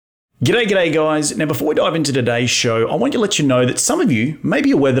G'day guys. Now before we dive into today's show, I want to let you know that some of you may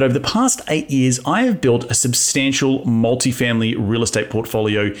be aware that over the past 8 years, I have built a substantial multifamily real estate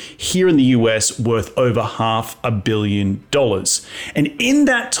portfolio here in the US worth over $500 million. And in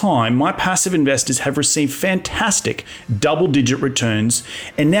that time, my passive investors have received fantastic double-digit returns.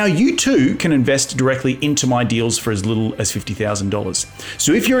 And now you too can invest directly into my deals for as little as $50,000.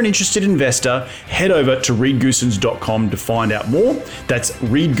 So if you're an interested investor, head over to reedgoosens.com to find out more. That's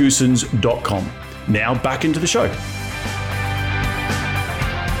reedgoosens.com. Now back into the show.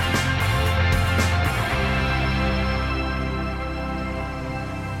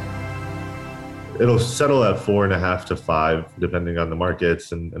 It'll settle at 4.5 to 5, depending on the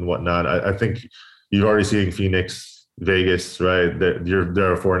markets and whatnot. I think you're already seeing Phoenix, Vegas, right? They're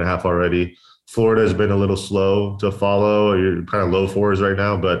 4.5 already. Florida has been a little slow to follow. You're kind of low fours right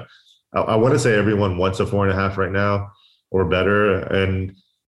now, but I want to say everyone wants a 4.5 right now or better. And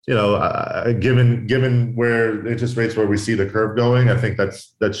you know, given where interest rates, where we see the curve going, I think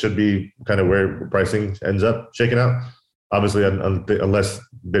that should be kind of where pricing ends up shaking out. Obviously, unless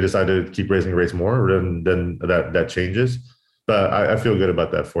they decide to keep raising rates more, then that changes. But I feel good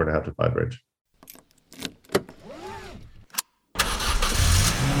about that 4.5 to 5 range.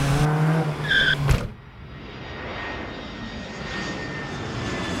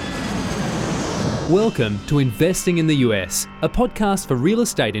 Welcome to Investing in the US, a podcast for real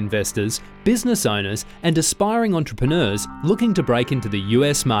estate investors, business owners, and aspiring entrepreneurs looking to break into the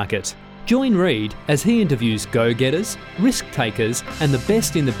US market. Join Reed as he interviews go-getters, risk-takers, and the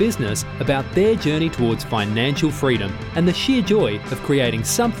best in the business about their journey towards financial freedom and the sheer joy of creating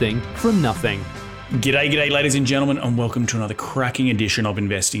something from nothing. G'day, ladies and gentlemen, and welcome to another cracking edition of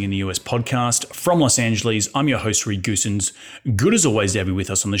Investing in the US podcast from Los Angeles. I'm your host, Reed Goosens. Good as always to have you with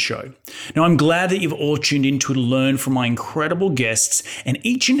us on the show. Now, I'm glad that you've all tuned in to learn from my incredible guests, and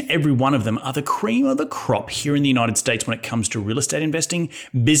each and every one of them are the cream of the crop here in the United States when it comes to real estate investing,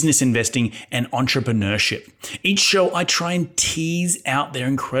 business investing, and entrepreneurship. Each show, I try and tease out their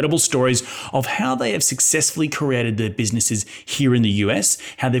incredible stories of how they have successfully created their businesses here in the US,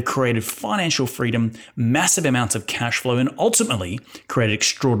 how they've created financial freedom, massive amounts of cash flow, and ultimately created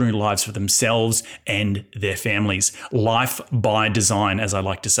extraordinary lives for themselves and their families. Life by design, as I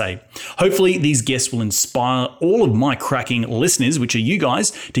like to say. Hopefully, these guests will inspire all of my cracking listeners, which are you guys,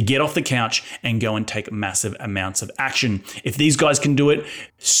 to get off the couch and go and take massive amounts of action. If these guys can do it,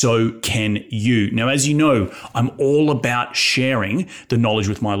 so can you. Now, as you know, I'm all about sharing the knowledge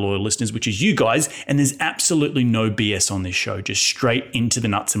with my loyal listeners, which is you guys, and there's absolutely no BS on this show, just straight into the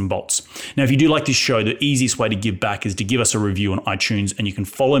nuts and bolts. Now, if you do like this show, the easiest way to give back is to give us a review on iTunes, and you can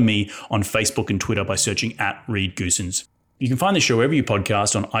follow me on Facebook and Twitter by searching @ReedGoosens. You can find the show wherever you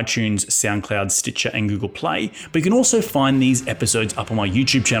podcast on iTunes, SoundCloud, Stitcher, and Google Play, but you can also find these episodes up on my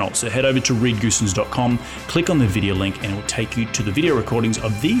YouTube channel. So head over to reedgoosens.com, click on the video link, and it will take you to the video recordings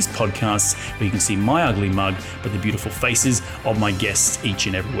of these podcasts where you can see my ugly mug, but the beautiful faces of my guests each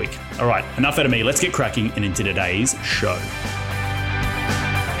and every week. All right, enough out of me. Let's get cracking and into today's show.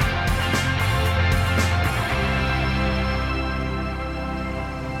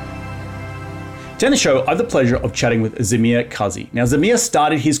 Today on the show, I have the pleasure of chatting with Zamir Kazi. Now, Zamir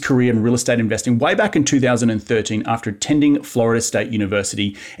started his career in real estate investing way back in 2013 after attending Florida State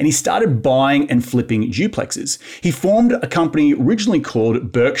University, and he started buying and flipping duplexes. He formed a company originally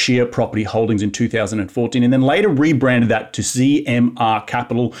called Berkshire Property Holdings in 2014, and then later rebranded that to ZMR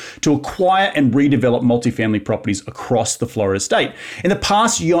Capital to acquire and redevelop multifamily properties across the Florida state. In the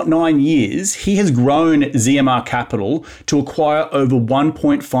past 9 years, he has grown ZMR Capital to acquire over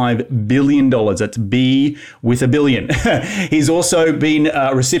 $1.5 billion. That's B with a billion. He's also been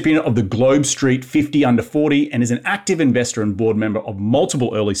a recipient of the Globe Street 50 Under 40 and is an active investor and board member of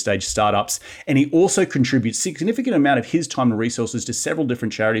multiple early stage startups. And he also contributes a significant amount of his time and resources to several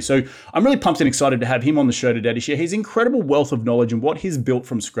different charities. So I'm really pumped and excited to have him on the show today to share his incredible wealth of knowledge and what he's built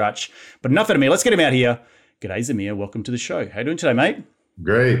from scratch. But enough out of me. Let's get him out here. G'day, Zamir. Welcome to the show. How you doing today, mate?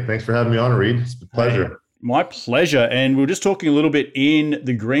 Great. Thanks for having me on, Reed. It's a pleasure. Hey, my pleasure. And we were just talking a little bit in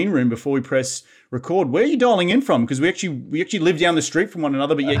the green room before we press record. Where are you dialing in from? Because we actually live down the street from one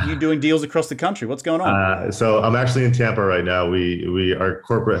another, but yet you're doing deals across the country. What's going on? So I'm actually in Tampa right now. Our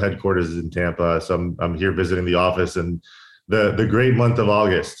corporate headquarters is in Tampa. So I'm here visiting the office, and the great month of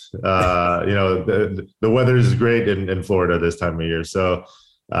August. The weather is great in Florida this time of year. So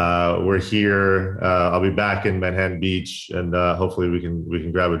we're here. I'll be back in Manhattan Beach, and hopefully we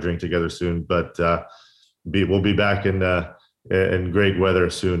can grab a drink together soon. But we'll be back in great weather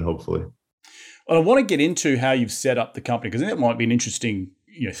soon, hopefully. Well, I want to get into how you've set up the company, because I think that might be an interesting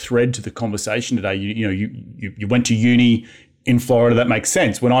thread to the conversation today. You went to uni, in Florida, that makes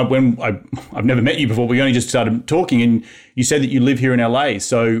sense. I've never met you before. We only just started talking, and you said that you live here in LA.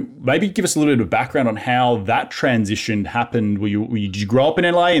 So maybe give us a little bit of background on how that transition happened. Did you grow up in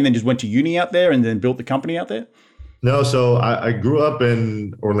LA and then just went to uni out there and then built the company out there? No, so I grew up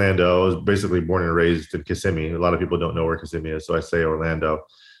in Orlando. I was basically born and raised in Kissimmee. A lot of people don't know where Kissimmee is, so I say Orlando.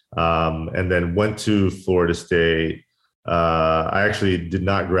 And then went to Florida State. I actually did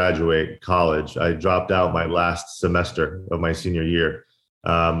not graduate college. I dropped out my last semester of my senior year.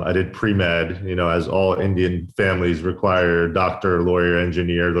 I did pre-med, as all Indian families require: doctor, lawyer,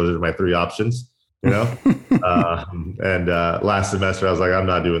 engineer. Those are my three options, and last semester I was like, I'm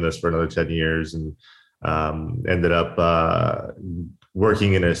not doing this for another 10 years. And ended up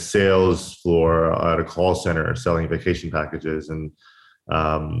working in a sales floor at a call center selling vacation packages, and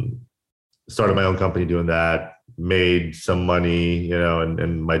started my own company doing that. Made some money,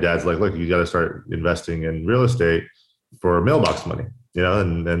 and my dad's like, look, you got to start investing in real estate for mailbox money,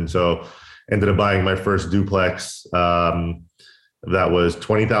 and so ended up buying my first duplex that was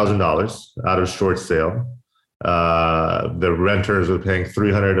 $20,000 out of short sale. The renters were paying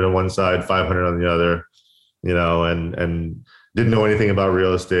 $300 on one side, $500 on the other, and didn't know anything about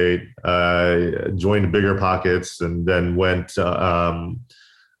real estate. Joined Bigger Pockets, and then went on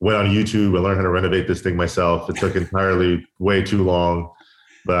YouTube and learned how to renovate this thing myself. It took entirely way too long,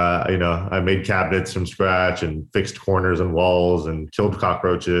 but I made cabinets from scratch and fixed corners and walls and killed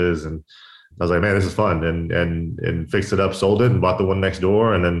cockroaches, and I was like, man, this is fun, and fixed it up, sold it, and bought the one next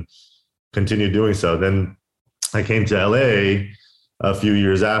door, and then continued doing so. Then I came to LA a few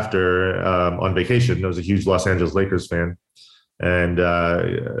years after on vacation. I was a huge Los Angeles Lakers fan, and I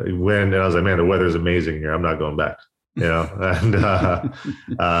was like, man, the weather is amazing here. I'm not going back, and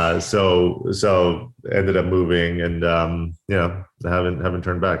so ended up moving, and haven't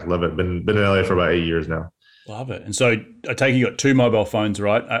turned back. Love it. Been in LA for about 8 years now. Love it. And so I take you got 2 mobile phones,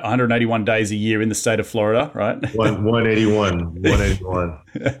 right? 181 days a year in the state of Florida, right? 181.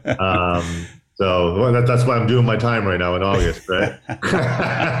 So that's why I'm doing my time right now in August, right?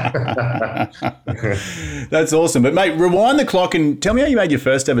 That's awesome. But mate, rewind the clock and tell me how you made your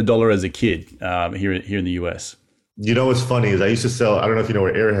first ever dollar as a kid here in the US. What's funny is I used to sell, I don't know if you know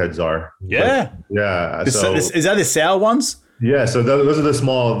where Airheads are. Yeah. Yeah. Is that the sour ones? Yeah. So those are the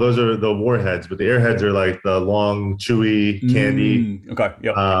small, those are the Warheads, but the Airheads are like the long, chewy candy. Okay.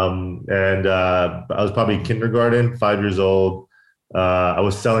 Yep. And I was probably kindergarten, 5 years old. I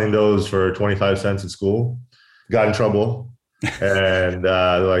was selling those for 25 cents at school, got in trouble, and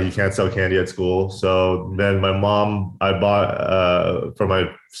like, you can't sell candy at school. So then my mom, I bought for my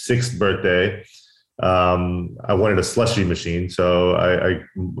 6th birthday, I wanted a slushie machine. So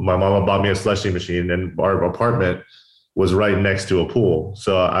my mama bought me a slushie machine, and our apartment was right next to a pool.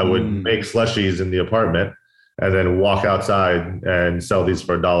 So I would make slushies in the apartment and then walk outside and sell these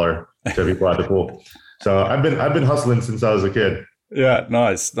for $1 to people at the pool. So I've been hustling since I was a kid. Yeah,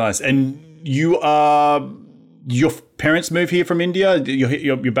 nice. And your parents moved here from India.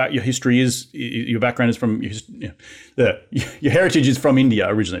 Your background is from your heritage is from India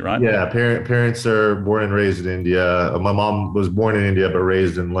originally, right? Yeah, parents are born and raised in India. My mom was born in India but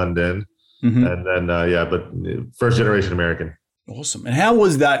raised in London, and then but first generation American. Awesome. And how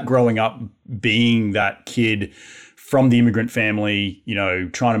was that growing up, being that kid from the immigrant family?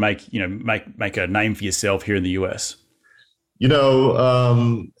 Trying to make a name for yourself here in the US.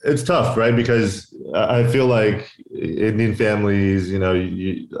 It's tough, right? Because I feel like Indian families,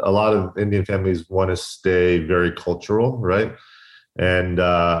 a lot of Indian families want to stay very cultural, right? And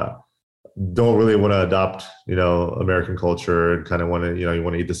don't really want to adopt, American culture, and kind of want to, you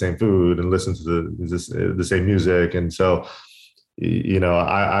want to eat the same food and listen to the same music. And so,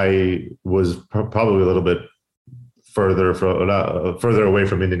 I was probably a little bit further away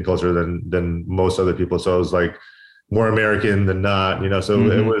from Indian culture than most other people. So I was like, more American than not, so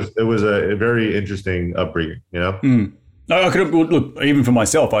it was a very interesting upbringing, I could look, even for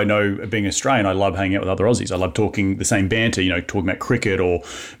myself, I know being Australian, I love hanging out with other Aussies. I love talking the same banter, talking about cricket or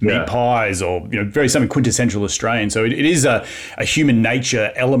meat pies or, very something quintessential Australian. So it is a human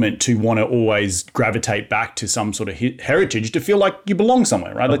nature element to want to always gravitate back to some sort of heritage to feel like you belong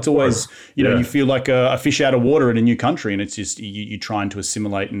somewhere, right? That's always, you feel like a fish out of water in a new country, and it's just you're trying to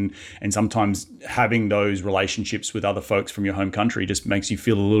assimilate, and sometimes having those relationships with other folks from your home country just makes you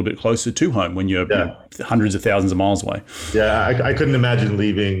feel a little bit closer to home when you're hundreds of thousands of miles away. Yeah, I couldn't imagine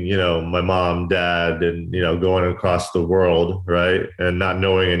leaving, my mom, dad, and, going across the world, right? And not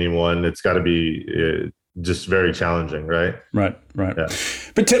knowing anyone. It's got to be just very challenging, right? Right. Yeah.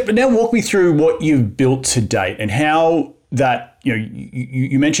 But now walk me through what you've built to date and how that,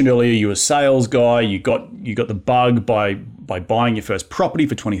 you mentioned earlier you're a sales guy, you got the bug by by buying your first property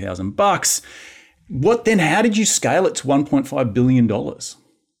for $20,000. How did you scale it to $1.5 billion?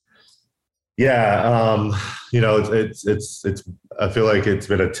 Yeah, it's. I feel like it's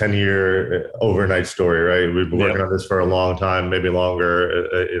been a 10-year overnight story, right? We've been working on this for a long time, maybe longer,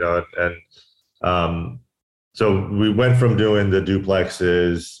 so we went from doing the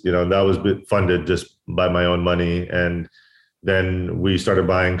duplexes, that was funded just by my own money, and then we started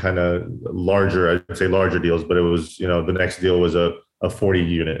buying kind of larger deals, but it was, the next deal was a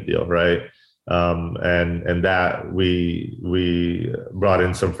 40-unit deal, right? And that we brought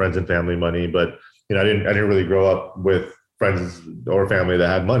in some friends and family money, but I didn't really grow up with friends or family that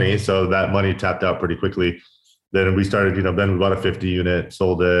had money, so that money tapped out pretty quickly. Then we started, then we bought a 50 unit,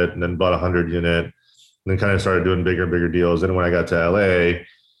 sold it, and then bought a 100 unit, and then kind of started doing bigger and bigger deals. And when I got to LA,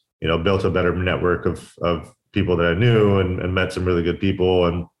 built a better network of people that I knew and met some really good people,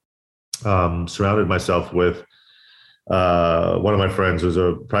 and surrounded myself with one of my friends was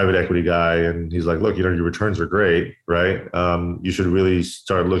a private equity guy, and he's like, look, your returns are great, right? You should really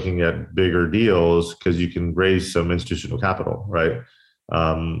start looking at bigger deals because you can raise some institutional capital, right?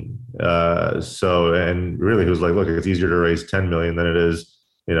 And really he was like, look, it's easier to raise 10 million than it is,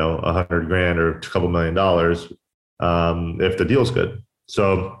 $100,000 or a couple $1 million if the deal's good.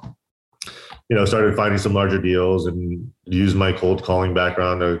 So, started finding some larger deals and used my cold calling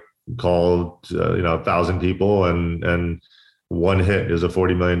background to call 1,000 people, and one hit is a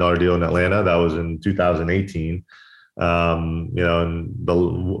 $40 million deal in Atlanta. That was in 2018. And the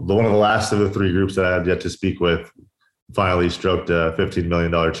one of the last of the three groups that I had yet to speak with finally stroked a $15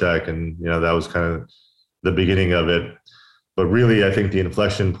 million check, and that was kind of the beginning of it. But really, I think the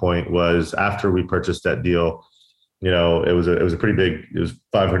inflection point was after we purchased that deal. It was a pretty big, it was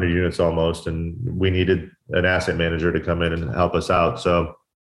 500 units almost, and we needed an asset manager to come in and help us out. So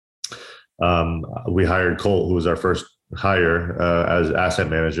we hired Colt, who was our first hire as asset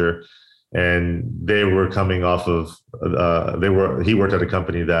manager, and they were coming off of he worked at a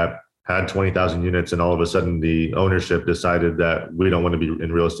company that had 20,000 units, and all of a sudden the ownership decided that we don't want to be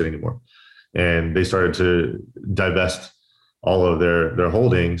in real estate anymore, and they started to divest all of their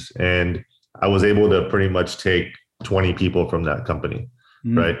holdings, and I was able to pretty much take 20 people from that company,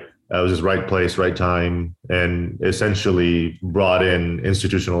 right? I was just right place, right time, and essentially brought in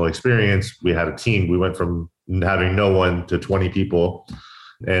institutional experience. We had a team. We went from having no one to 20 people,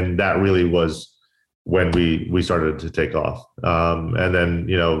 and that really was when we started to take off. And then,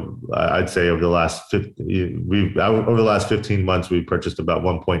 I'd say over the last 15 months, we purchased about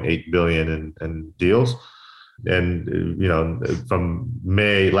 1.8 billion in deals. And from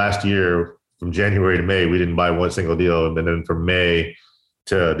May last year, from January to May, we didn't buy one single deal, and then from May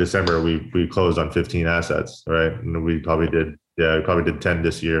to December, we closed on 15 assets, right? And we probably did 10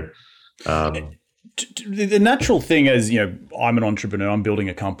 this year. The natural thing is, I'm an entrepreneur, I'm building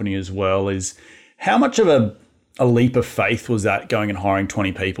a company as well, is how much of a leap of faith was that going and hiring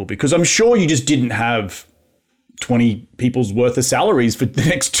 20 people? Because I'm sure you just didn't have 20 people's worth of salaries for the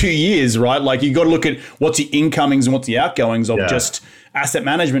next 2 years, right? Like you got to look at what's the incomings and what's the outgoings of just asset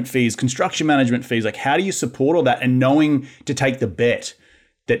management fees, construction management fees. Like how do you support all that, and knowing to take the bet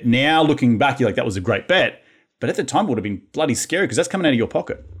that now looking back, you're like, that was a great bet. But at the time it would have been bloody scary because that's coming out of your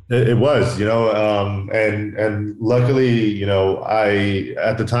pocket. It was, and luckily,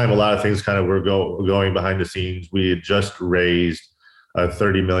 at the time, a lot of things kind of were going behind the scenes. We had just raised a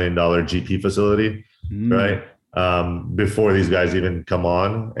 $30 million GP facility, right? Before these guys even come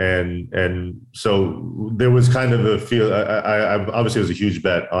on. And so there was kind of a feel, I obviously it was a huge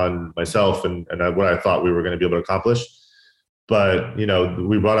bet on myself and what I thought we were going to be able to accomplish. But,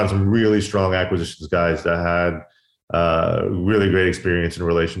 we brought on some really strong acquisitions guys that had really great experience in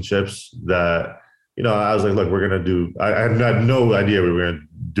relationships that, I was like, look, we're going to do, I had no idea we were going to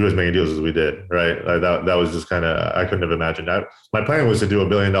do as many deals as we did, right? Like that was just kind of, I couldn't have imagined that. My plan was to do $1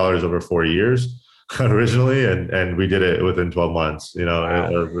 billion over 4 years originally, and we did it within 12 months, wow.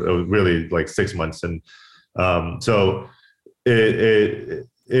 It was really like 6 months. And so it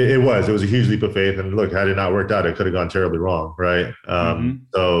was a huge leap of faith. And look, had it not worked out, it could have gone terribly wrong, right?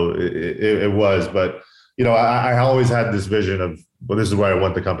 So it was, but I always had this vision of, well, this is where I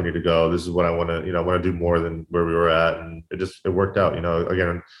want the company to go. This is what I want to, I want to do more than where we were at. And it worked out,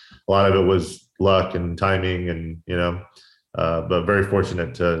 again, a lot of it was luck and timing and, but very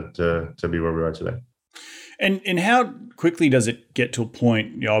fortunate to be where we are today. And how quickly does it get to a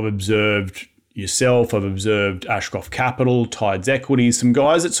point, I've observed yourself, I've observed Ashcroft Capital, Tides Equities, some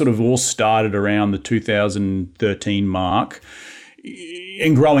guys that sort of all started around the 2013 mark.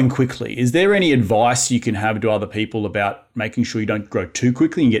 and growing quickly. Is there any advice you can have to other people about making sure you don't grow too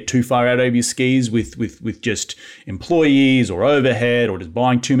quickly and get too far out over your skis with just employees or overhead or just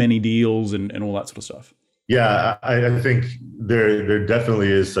buying too many deals and all that sort of stuff? Yeah, I think there definitely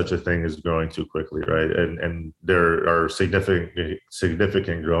is such a thing as growing too quickly, right? And there are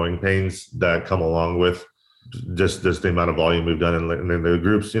significant growing pains that come along with just the amount of volume we've done. And then the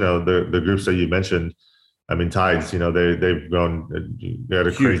groups, the groups that you mentioned, I mean, Tides, they've grown at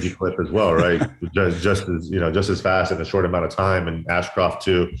a crazy clip as well, right? just as fast in a short amount of time. And Ashcroft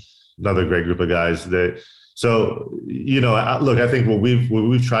too, another great group of guys that. So, look, I think what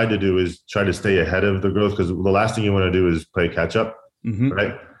we've tried to do is try to stay ahead of the growth, because the last thing you want to do is play catch up,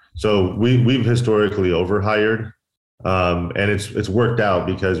 right? So we've historically overhired, and it's worked out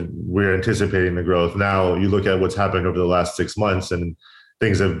because we're anticipating the growth. Now you look at what's happened over the last 6 months, and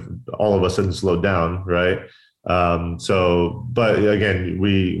things have all of a sudden slowed down, right? But again,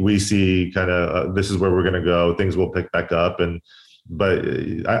 we see kind of this is where we're going to go. Things will pick back up, but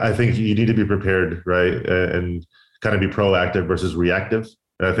I think you need to be prepared, right? And kind of be proactive versus reactive.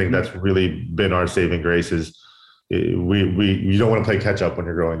 And I think that's really been our saving grace is you don't want to play catch up when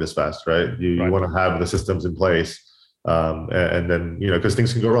you're growing this fast, right? You want to have the systems in place. And then, because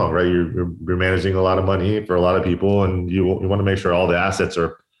things can go wrong, right? You're managing a lot of money for a lot of people, and you want to make sure all the assets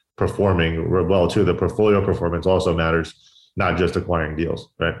are performing well too. The portfolio performance also matters, not just acquiring deals,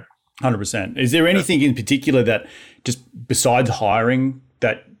 right? 100%. Is there anything in particular that, just besides hiring,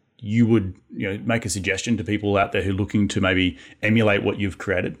 that you would make a suggestion to people out there who are looking to maybe emulate what you've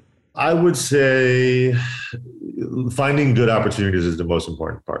created? I would say finding good opportunities is the most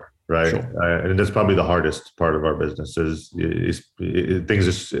important part, right? Sure. And that's probably the hardest part of our business is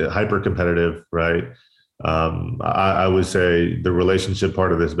things are hyper competitive, right? I would say the relationship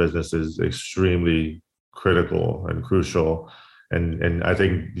part of this business is extremely critical and crucial. And I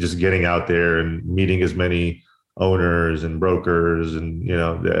think just getting out there and meeting as many owners and brokers and,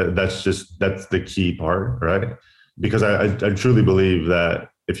 that's the key part, right? Because I truly believe that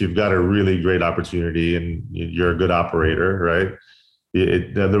if you've got a really great opportunity and you're a good operator, right,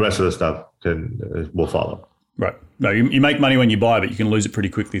 the rest of the stuff will follow. Right. No, you make money when you buy, but you can lose it pretty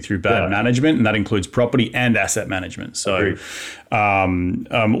quickly through bad management, and that includes property and asset management. So,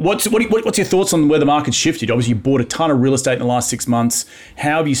 what's your thoughts on where the market's shifted? Obviously, you bought a ton of real estate in the last 6 months.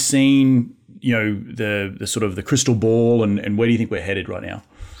 How have you seen, the sort of the crystal ball, and where do you think we're headed right now?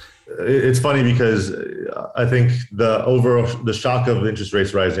 It's funny because I think the shock of interest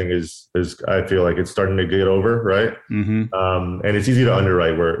rates rising is I feel like it's starting to get over, right? Mm-hmm. And it's easy to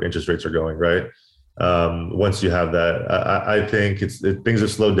underwrite where interest rates are going, right? Once you have that, I think things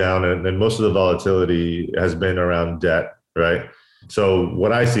have slowed down, and most of the volatility has been around debt, right? So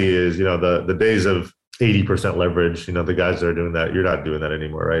what I see is, the days of 80% leverage, the guys that are doing that, you're not doing that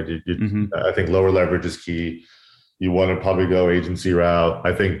anymore, right? I think lower leverage is key. You want to probably go agency route.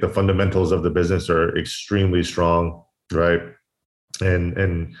 I think the fundamentals of the business are extremely strong, right?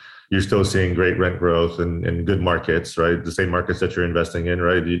 And you're still seeing great rent growth and good markets, right? The same markets that you're investing in,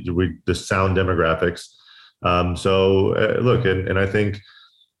 right? The sound demographics. Look, and I think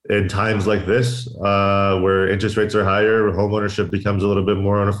in times like this, where interest rates are higher, homeownership becomes a little bit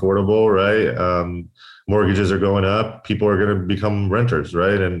more unaffordable, right? Mortgages are going up. People are going to become renters,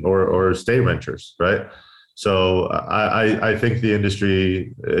 right? Or stay renters, right? So I think the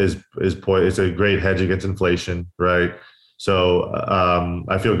industry is a great hedge against inflation, right? So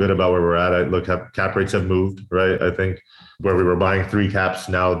I feel good about where we're at. Cap rates have moved, right? I think where we were buying 3 caps,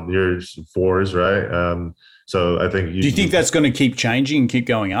 now there's 4s, right? So I think. Do you think that's going to keep changing and keep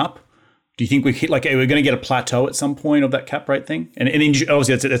going up? Do you think we're going to get a plateau at some point of that cap rate thing? And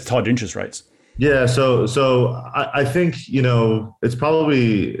obviously that's tied to interest rates. Yeah, so I think it's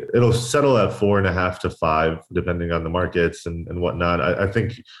probably it'll settle at 4.5 to 5, depending on the markets and whatnot. I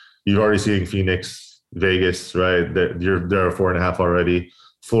think you've already seen Phoenix, Vegas, right? There are 4.5 already.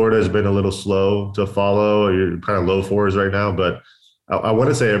 Florida has been a little slow to follow. You're kind of low 4s right now, but I want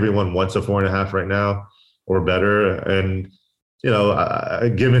to say everyone wants a 4.5 right now or better. And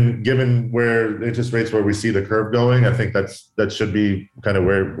given where interest rates, where we see the curve going, I think that should be kind of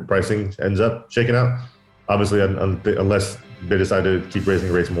where pricing ends up shaking out. Obviously, unless they decide to keep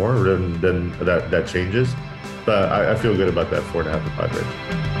raising rates more, then that changes. But I feel good about that 4.5 to 5 range.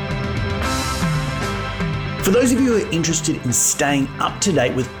 For those of you who are interested in staying up to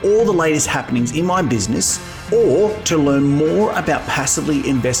date with all the latest happenings in my business, or to learn more about passively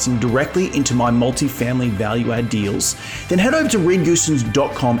investing directly into my multifamily value add deals, then head over to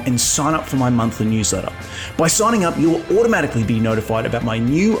reedgoosens.com and sign up for my monthly newsletter. By signing up, you'll automatically be notified about my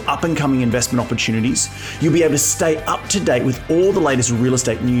new up and coming investment opportunities. You'll be able to stay up to date with all the latest real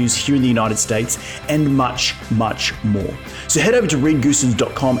estate news here in the United States and much, much more. So head over to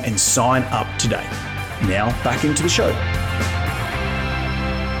reedgoosens.com and sign up today. Now back into the show.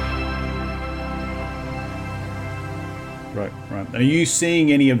 Right. Are you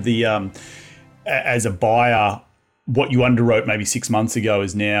seeing any of the, as a buyer, what you underwrote maybe 6 months ago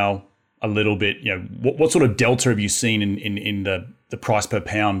is now a little bit, what sort of delta have you seen in the price per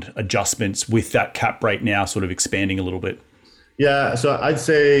pound adjustments with that cap rate now sort of expanding a little bit? Yeah, so I'd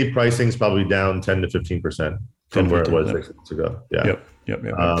say pricing's probably down 10 to 15% from where it was 6 months ago. Yeah. Yep.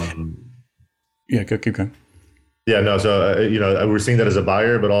 Keep going. Yeah, no. So we're seeing that as a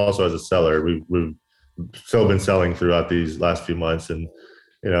buyer, but also as a seller. We've still been selling throughout these last few months, and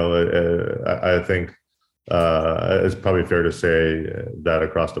I think it's probably fair to say that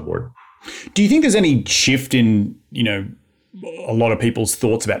across the board. Do you think there's any shift in a lot of people's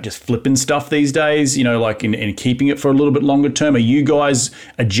thoughts about just flipping stuff these days? Like in keeping it for a little bit longer term. Are you guys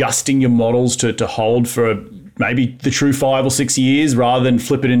adjusting your models to hold for maybe the true 5 or 6 years rather than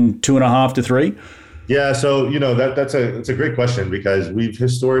flip it in 2.5 to 3? Yeah, so that's a great question, because we've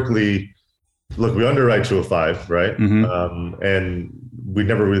historically, we underwrite to a 5, right? Mm-hmm. And we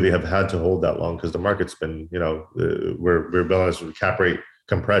never really have had to hold that long because the market's been, we're balanced with cap rate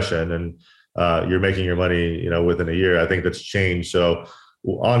compression, and you're making your money, within a year. I think that's changed. So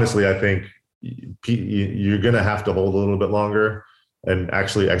honestly, I think you're going to have to hold a little bit longer and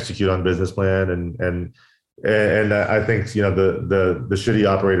actually execute on business plan, and I think the shitty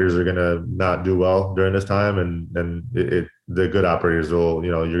operators are going to not do well during this time, and the good operators will,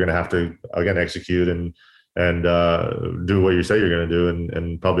 you're going to have to again execute and do what you say you're going to do,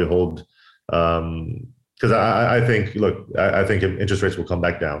 and probably hold, because I think interest rates will come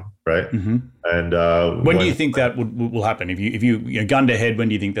back down, right? Mm-hmm. And when do you think that will happen? If you gunned ahead, when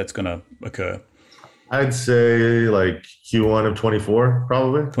do you think that's going to occur? I'd say like Q1 of 24,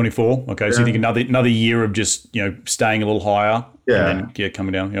 probably. 24. Okay. Yeah. So you think another year of just, staying a little higher. Yeah. And then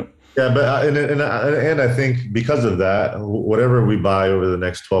coming down. Yep. Yeah. But, and I think because of that, whatever we buy over the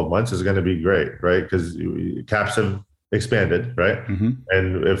next 12 months is going to be great, right? Because caps have expanded, right? Mm-hmm.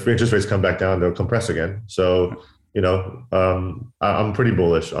 And if interest rates come back down, they'll compress again. So, I'm pretty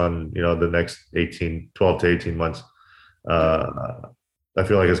bullish on, the next 12 to 18 months. I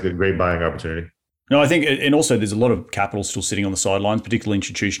feel like it's a great buying opportunity. No, I think, and also there's a lot of capital still sitting on the sidelines, particularly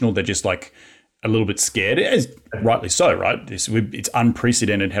institutional. They're just like a little bit scared, as rightly so, right? It's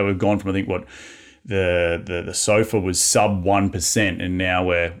unprecedented how we've gone from, I think, what the SOFR was sub 1%, and now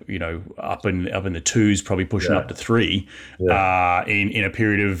we're up in the 2s, probably pushing up to 3 in a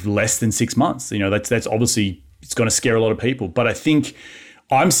period of less than 6 months. That's obviously, it's going to scare a lot of people. But I think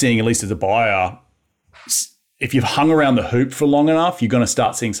I'm seeing, at least as a buyer, if you've hung around the hoop for long enough, you're going to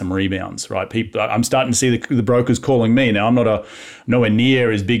start seeing some rebounds, right? I'm starting to see the brokers calling me. Now, I'm nowhere near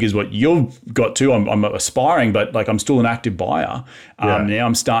as big as what you've got to. I'm aspiring, but I'm still an active buyer. Now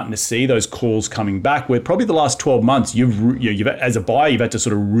I'm starting to see those calls coming back, where probably the last 12 months, you've as a buyer, you've had to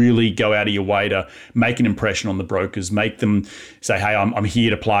sort of really go out of your way to make an impression on the brokers, make them say, hey, I'm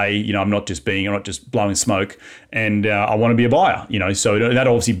here to play. I'm not just blowing smoke, and I want to be a buyer. So that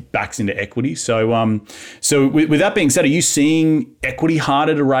obviously backs into equity. So with that being said, are you seeing equity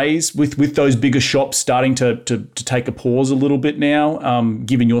harder to raise with those bigger shops starting to take a pause a little bit now,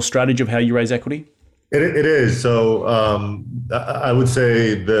 given your strategy of how you raise equity? It is. So I would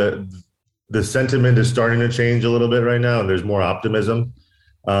say the sentiment is starting to change a little bit right now, and there's more optimism.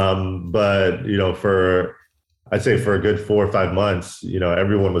 But I'd say for a good 4 or 5 months,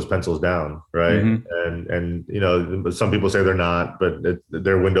 everyone was pencils down, right? Mm-hmm. And some people say they're not, but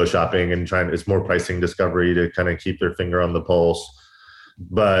they're window shopping and it's more pricing discovery to kind of keep their finger on the pulse.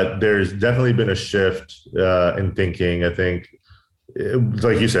 But there's definitely been a shift in thinking. I think,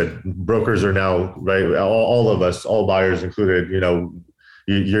 like you said, brokers are now, right? All of us, all buyers included,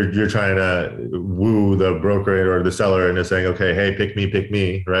 you're trying to woo the broker or the seller into saying, okay, hey, pick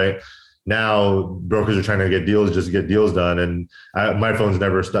me, right? Now brokers are trying to get deals, just get deals done, and my phone's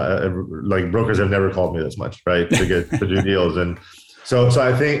never brokers have never called me this much, right, to do deals. And so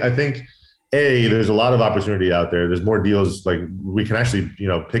I think there's a lot of opportunity out there. There's more deals. Like, we can actually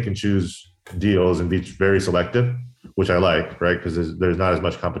pick and choose deals and be very selective, which I like, right, because there's not as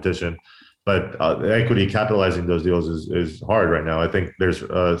much competition. equity capitalizing those deals is hard right now. I think there's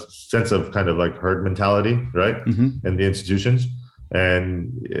a sense of kind of like herd mentality, right? Mm-hmm. In the institutions,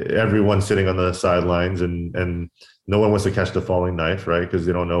 and everyone's sitting on the sidelines, and no one wants to catch the falling knife, right? Because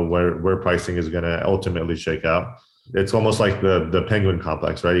they don't know where pricing is going to ultimately shake out. It's almost like the penguin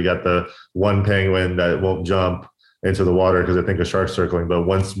complex, right? You got the one penguin that won't jump into the water because they think a shark's circling, but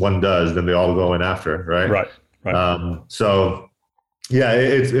once one does, then they all go in after, right? Right. So yeah,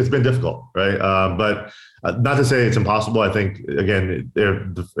 it's been difficult, right? But not to say it's impossible. I think, again,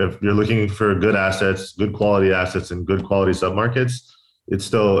 if you're looking for good assets, good quality assets, and good quality submarkets, it's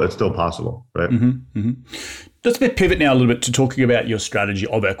still possible, right? Mm-hmm. Mm-hmm. Let's pivot now a little bit to talking about your strategy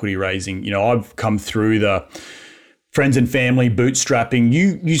of equity raising. You know, I've come through the friends and family bootstrapping.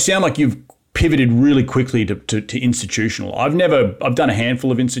 You sound like you've pivoted really quickly to institutional. I've done a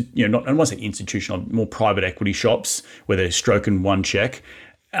handful of I don't want to say institutional, more private equity shops where they're stroking one check.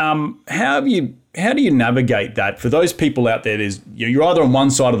 How do you navigate that for those people out there? You're either on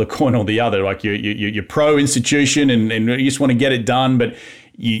one side of the coin or the other. Like you're pro institution and you just want to get it done, but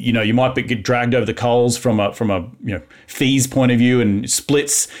you might get dragged over the coals from a fees point of view and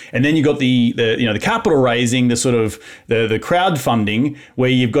splits, and then you got the capital raising, the sort of the crowdfunding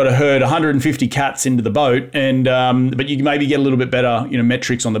where you've got to herd 150 cats into the boat, and but you maybe get a little bit better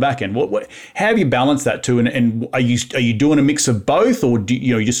metrics on the back end. How have you balanced that too? And are you doing a mix of both, or do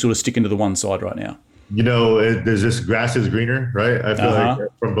you just sort of sticking to the one side right now? There's this grass is greener, right? I feel like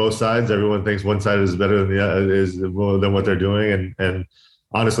from both sides, everyone thinks one side is better than what they're doing, and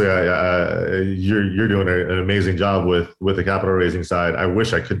honestly, you're doing an amazing job with the capital raising side. I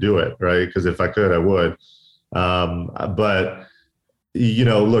wish I could do it, right? Because if I could, I would. But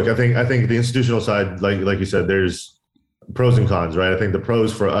look, I think the institutional side, like you said, there's pros and cons, right? I think the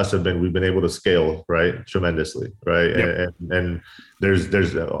pros for us have been we've been able to scale, right, tremendously, right? Yep. And there's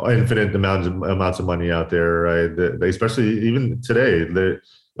infinite amounts of money out there, right? Especially even today,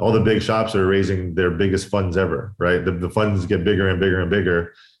 all the big shops are raising their biggest funds ever, right? The funds get bigger and bigger and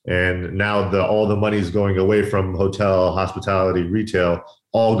bigger. And now all the money is going away from hotel, hospitality, retail,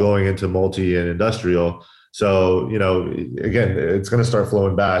 all going into multi and industrial. So, again, it's going to start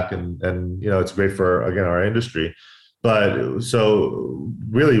flowing back and it's great for, again, our industry. But so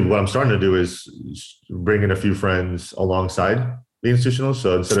really what I'm starting to do is bring in a few friends alongside the institutional.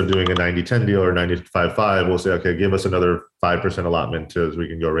 So instead of doing a 90-10 deal or 95-5, we'll say, okay, give us another 5% allotment so we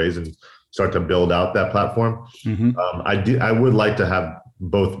can go raise and start to build out that platform. Mm-hmm. I would like to have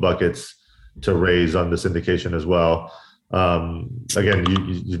both buckets to raise on the syndication as well. Again,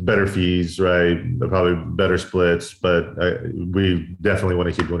 you better fees, right? Probably better splits, but we definitely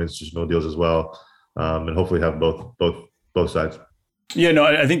want to keep doing institutional deals as well, and hopefully have both sides. Yeah, no,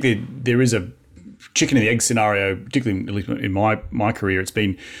 I think there is a chicken and the egg scenario, particularly at least in my career. It's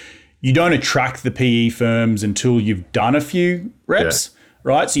been you don't attract the PE firms until you've done a few reps. Yeah.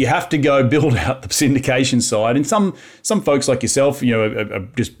 Right, so you have to go build out the syndication side, and some folks like yourself,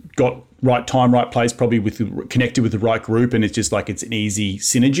 have just got right time, right place, probably connected with the right group, and it's just like it's an easy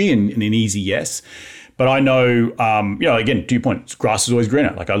synergy and an easy yes. But I know, again, to your point, grass is always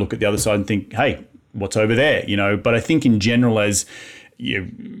greener. Like I look at the other side and think, hey, what's over there? But I think in general, as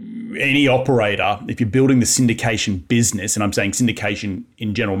any operator, if you're building the syndication business, and I'm saying syndication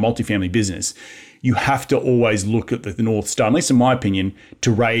in general, multifamily business, you have to always look at the North Star, at least in my opinion,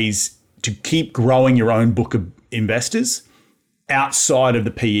 to keep growing your own book of investors outside of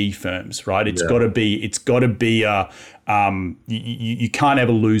the PE firms, right? It's got to be you can't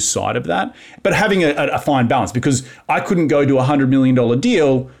ever lose sight of that. But having a fine balance, because I couldn't go to $100 million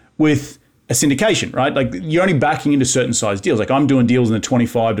deal with a syndication, right? Like you're only backing into certain size deals. Like I'm doing deals in the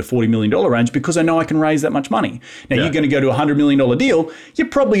 $25 to $40 million range because I know I can raise that much money. Now you're going to go to a $100 million deal. You're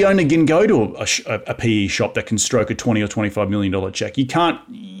probably only going to go to a PE shop that can stroke a $20 or $25 million check. You can't,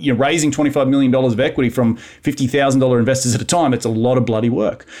 raising $25 million of equity from $50,000 investors at a time. It's a lot of bloody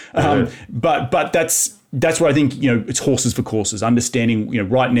work. But that's where I think, it's horses for courses, understanding,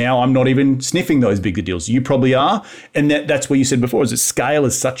 right now I'm not even sniffing those bigger deals. You probably are. And that's where you said before, is that scale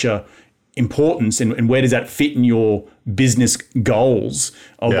is such a importance, and where does that fit in your business goals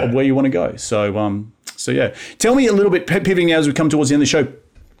of where you want to go? So yeah, tell me a little bit, pivoting now as we come towards the end of the show.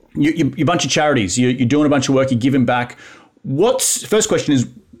 You're a bunch of charities, you're doing a bunch of work, you're giving back. First question is,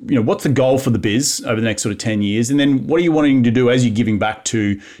 what's the goal for the biz over the next sort of 10 years? And then what are you wanting to do as you're giving back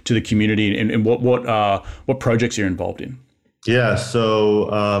to the community, and what projects you're involved in? Yeah. So,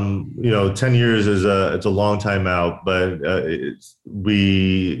 10 years it's a long time out, but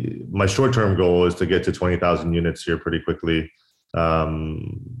my short-term goal is to get to 20,000 units here pretty quickly.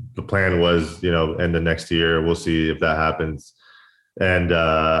 The plan was, end of next year. We'll see if that happens. and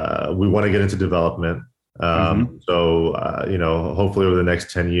we want to get into development. So hopefully over the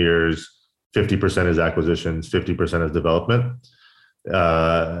next 10 years, 50% is acquisitions, 50% is development.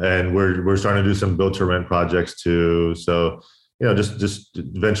 And we're starting to do some build to rent projects too. So, just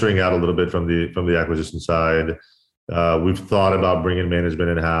venturing out a little bit from the acquisition side. We've thought about bringing management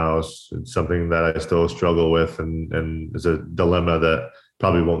in-house. It's something that I still struggle with, and it's a dilemma that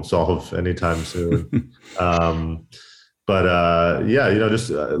probably won't solve anytime soon.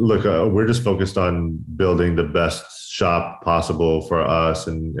 Look, we're just focused on building the best shop possible for us,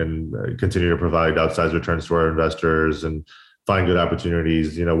 and continue to provide outsized returns to our investors and find good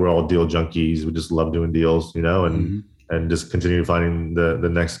opportunities. We're all deal junkies. We just love doing deals, and just continue finding the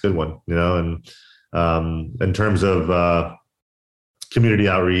next good one, and in terms of community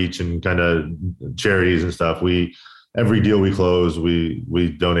outreach and kind of charities and stuff, every deal we close,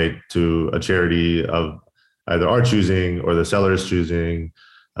 we donate to a charity of either our choosing or the seller's choosing,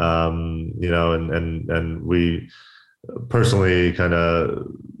 and we personally kind of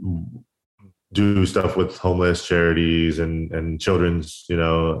do stuff with homeless charities and children's,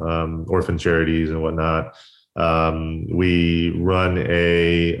 orphan charities and whatnot. We run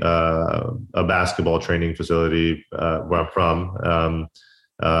a basketball training facility where I'm from,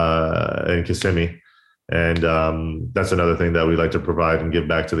 in Kissimmee. And that's another thing that we like to provide and give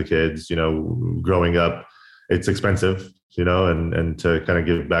back to the kids. Growing up, it's expensive, and to kind of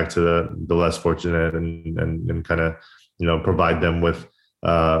give back to the less fortunate and kind of, provide them with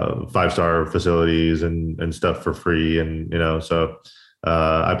 5-star facilities and stuff for free. And, so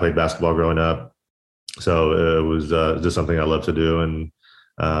I played basketball growing up. So it was just something I love to do. And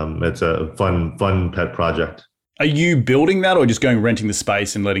it's a fun pet project. Are you building that or just going renting the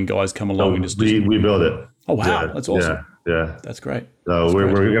space and letting guys come along and just we build it. Oh, wow. That's awesome. Yeah. That's great. So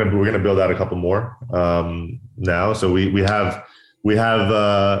we're gonna build out a couple more now. So we have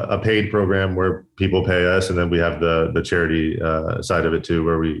a paid program where people pay us, and then we have the charity side of it too,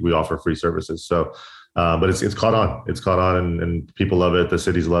 where we offer free services. So, but it's caught on. It's caught on, and people love it. The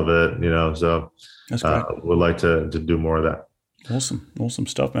cities love it. So that's great. We'd like to do more of that. Awesome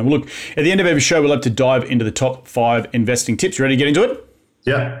stuff, man. Well, look, at the end of every show, we love to dive into the top 5 investing tips. You ready to get into it?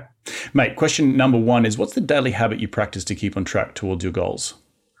 Yeah. Mate, question number 1 is, what's the daily habit you practice to keep on track towards your goals?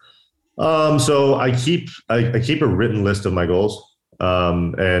 So I keep a written list of my goals.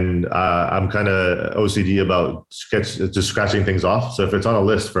 And I'm kind of OCD about just scratching things off. So if it's on a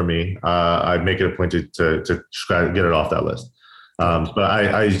list for me, I make it a point to get it off that list. But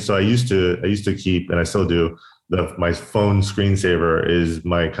I used to keep, and I still do, my phone screensaver is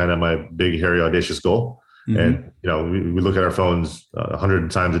my big, hairy, audacious goal. Mm-hmm. And, we look at our phones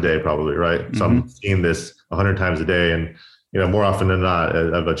 100 times a day, probably, right? Mm-hmm. So I'm seeing this 100 times a day. And, more often than not,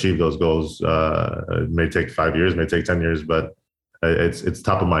 I've achieved those goals. It may take 5 years, may take 10 years, but it's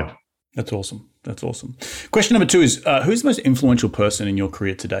top of mind. That's awesome. Question number 2 is, who's the most influential person in your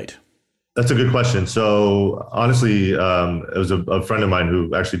career to date? That's a good question. So honestly, it was a friend of mine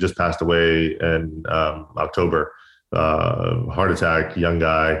who actually just passed away in October. Heart attack, young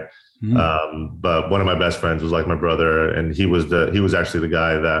guy. Mm-hmm. But one of my best friends was like my brother, and he was actually the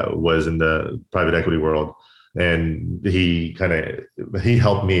guy that was in the private equity world, and he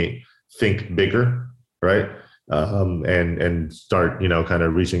helped me think bigger, right? And start, kind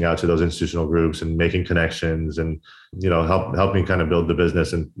of reaching out to those institutional groups and making connections and, help me kind of build the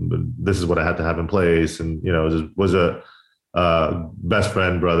business. And this is what I had to have in place. And, was a best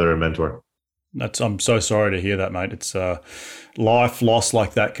friend, brother, and mentor. I'm so sorry to hear that, mate. It's life loss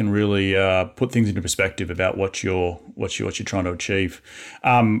like that can really put things into perspective about what you're trying to achieve.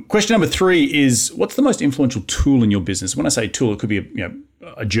 Question number 3 is, what's the most influential tool in your business? When I say tool, it could be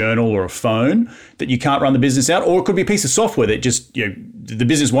a journal or a phone that you can't run the business out, or it could be a piece of software that just the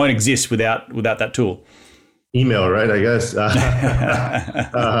business won't exist without that tool. Email, right? I guess.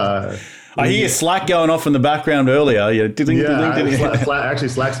 I hear Slack going off in the background earlier. Actually,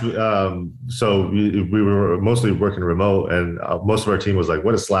 Slack's. So we were mostly working remote, and most of our team was like,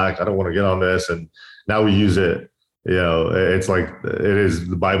 "What is Slack? I don't want to get on this." And now we use it. It's like it is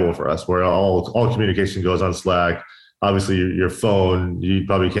the Bible for us, where all communication goes on Slack. Obviously, your phone, you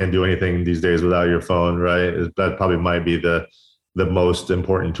probably can't do anything these days without your phone, right? That probably might be the most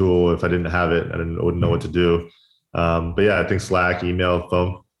important tool. If I didn't have it, I wouldn't know what to do. But yeah, I think Slack, email,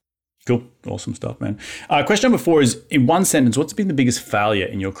 phone. Cool. Awesome stuff, man. Question number 4 is, in one sentence, what's been the biggest failure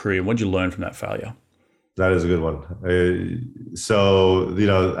in your career? What did you learn from that failure? That is a good one.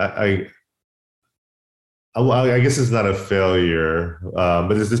 I guess it's not a failure,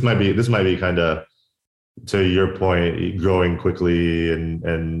 but this might be kind of, to your point, growing quickly and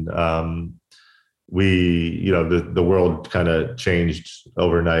the world kind of changed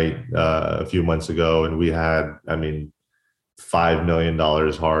overnight a few months ago, and we had, $5 million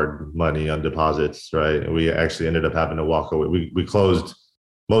hard money on deposits, right? And we actually ended up having to walk away. We closed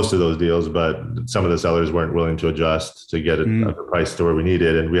most of those deals, but some of the sellers weren't willing to adjust to get it at the price to where we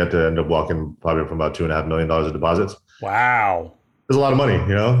needed, and we had to end up walking probably from about $2.5 million of deposits. Wow, there's a lot of money,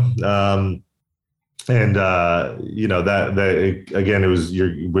 again, it was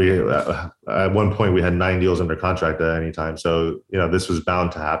at one point we had 9 deals under contract at any time. So, this was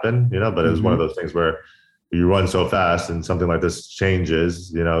bound to happen, but it was one of those things where you run so fast and something like this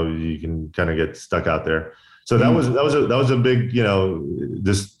changes, you can kind of get stuck out there. So that was a big,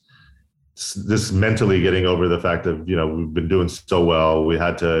 this mentally getting over the fact of, we've been doing so well. We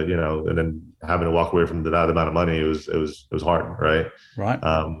had to, and then having to walk away from that amount of money, it was hard. Right.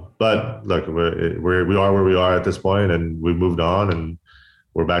 But look, we are where we are at this point, and we've moved on, and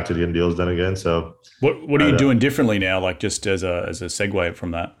we're back to getting deals done again. So what are you doing differently now? Like, just as a segue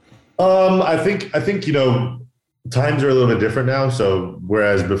from that? I think, times are a little bit different now. So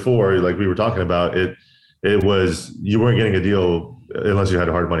whereas before, like we were talking about, it was, you weren't getting a deal unless you had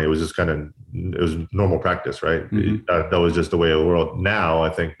hard money. It was just it was normal practice, right? That was just the way of the world. Now,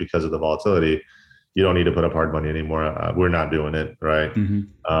 I think because of the volatility, you don't need to put up hard money anymore. We're not doing it, right? And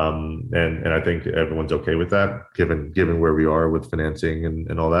I think everyone's okay with that, given where we are with financing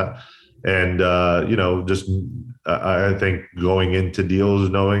and all that. And I think going into deals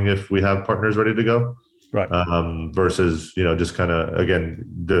knowing if we have partners ready to go, right? Versus just kind of, again,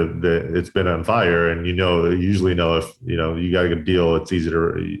 it's been on fire, and you usually know if you got a good deal. It's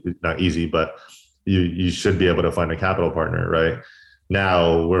not easy, but you should be able to find a capital partner, right?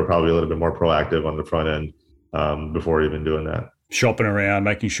 Now we're probably a little bit more proactive on the front end before even doing that. Shopping around,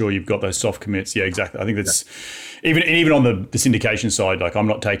 making sure you've got those soft commits. Yeah, exactly. I think that's even on the syndication side. Like, I'm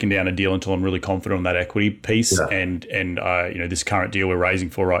not taking down a deal until I'm really confident on that equity piece. Yeah. And this current deal we're raising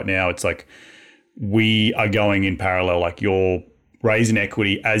for right now, it's like we are going in parallel. Like, you're raising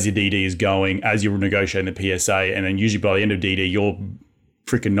equity as your DD is going, as you're negotiating the PSA, and then usually by the end of DD, you're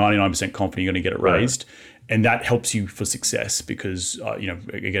freaking 99% confident you're going to get it raised. Right. And that helps you for success because, again,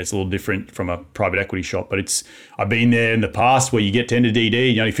 it's a little different from a private equity shop, but I've been there in the past where you get to end of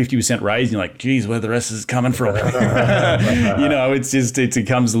DD, only 50% raised, and you're like, geez, where the rest is coming from? It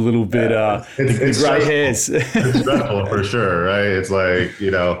becomes a little bit, the gray hairs. It's stressful for sure, right? It's like,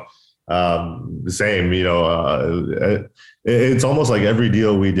 the same, it's almost like every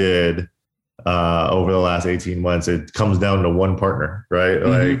deal we did over the last 18 months, it comes down to one partner, right?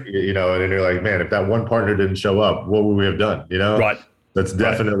 Like, and then you're like, man, if that one partner didn't show up, what would we have done? Right. That's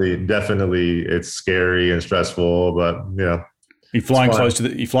definitely, it's scary and stressful, but you're flying close to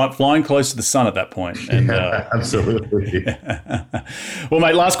the sun at that point. And, absolutely. Well,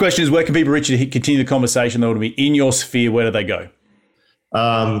 mate, last question is, where can people reach you to continue the conversation? They want to be in your sphere. Where do they go?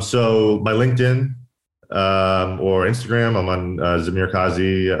 So my LinkedIn, or Instagram, I'm on Zamir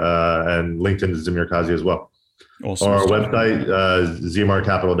Kazi, and LinkedIn is Zamir Kazi as well. Awesome. Or our website,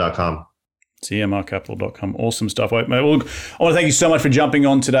 zmrcapital.com. zmrcapital.com. Awesome stuff. Mate, well, look, I want to thank you so much for jumping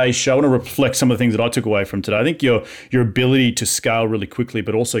on today's show. I want to reflect some of the things that I took away from today. I think your ability to scale really quickly,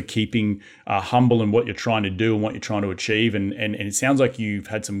 but also keeping humble in what you're trying to do and what you're trying to achieve. And it sounds like you've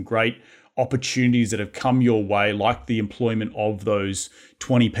had some great opportunities that have come your way, like the employment of those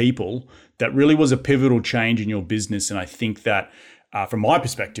 20 people. That really was a pivotal change in your business. And I think that from my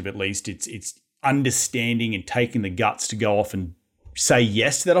perspective, at least, it's understanding and taking the guts to go off and say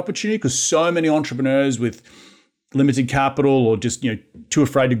yes to that opportunity, because so many entrepreneurs with limited capital or just, too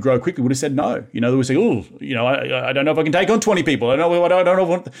afraid to grow quickly would have said no. They would say, I don't know if I can take on 20 people. I don't know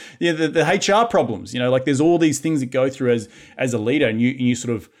what the HR problems, like there's all these things that go through as a leader, and you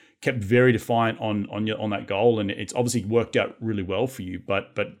sort of kept very defiant on that goal, and it's obviously worked out really well for you.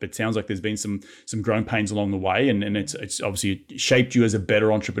 But it sounds like there's been some growing pains along the way, and it's obviously shaped you as a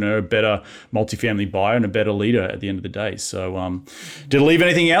better entrepreneur, a better multifamily buyer, and a better leader at the end of the day. So, did I leave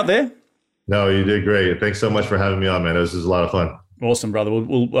anything out there? No, you did great. Thanks so much for having me on, man. This is a lot of fun. Awesome, brother.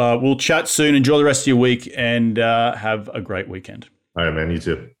 We'll chat soon. Enjoy the rest of your week, and have a great weekend. All right, man. You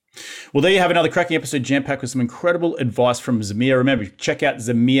too. Well, there you have another cracking episode jam-packed with some incredible advice from Zamir. Remember, check out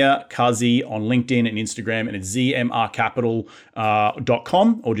Zamir Kazi on LinkedIn and Instagram, and it's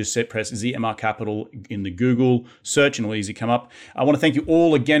zmrcapital.com, or just press ZMR Capital in the Google search and it'll easily come up. I want to thank you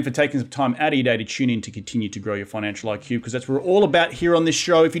all again for taking some time out of your day to tune in to continue to grow your financial IQ, because that's what we're all about here on this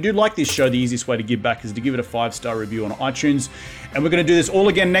show. If you do like this show, the easiest way to give back is to give it a 5-star review on iTunes. And we're going to do this all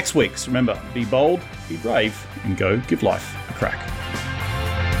again next week. So remember, be bold, be brave, and go give life a crack.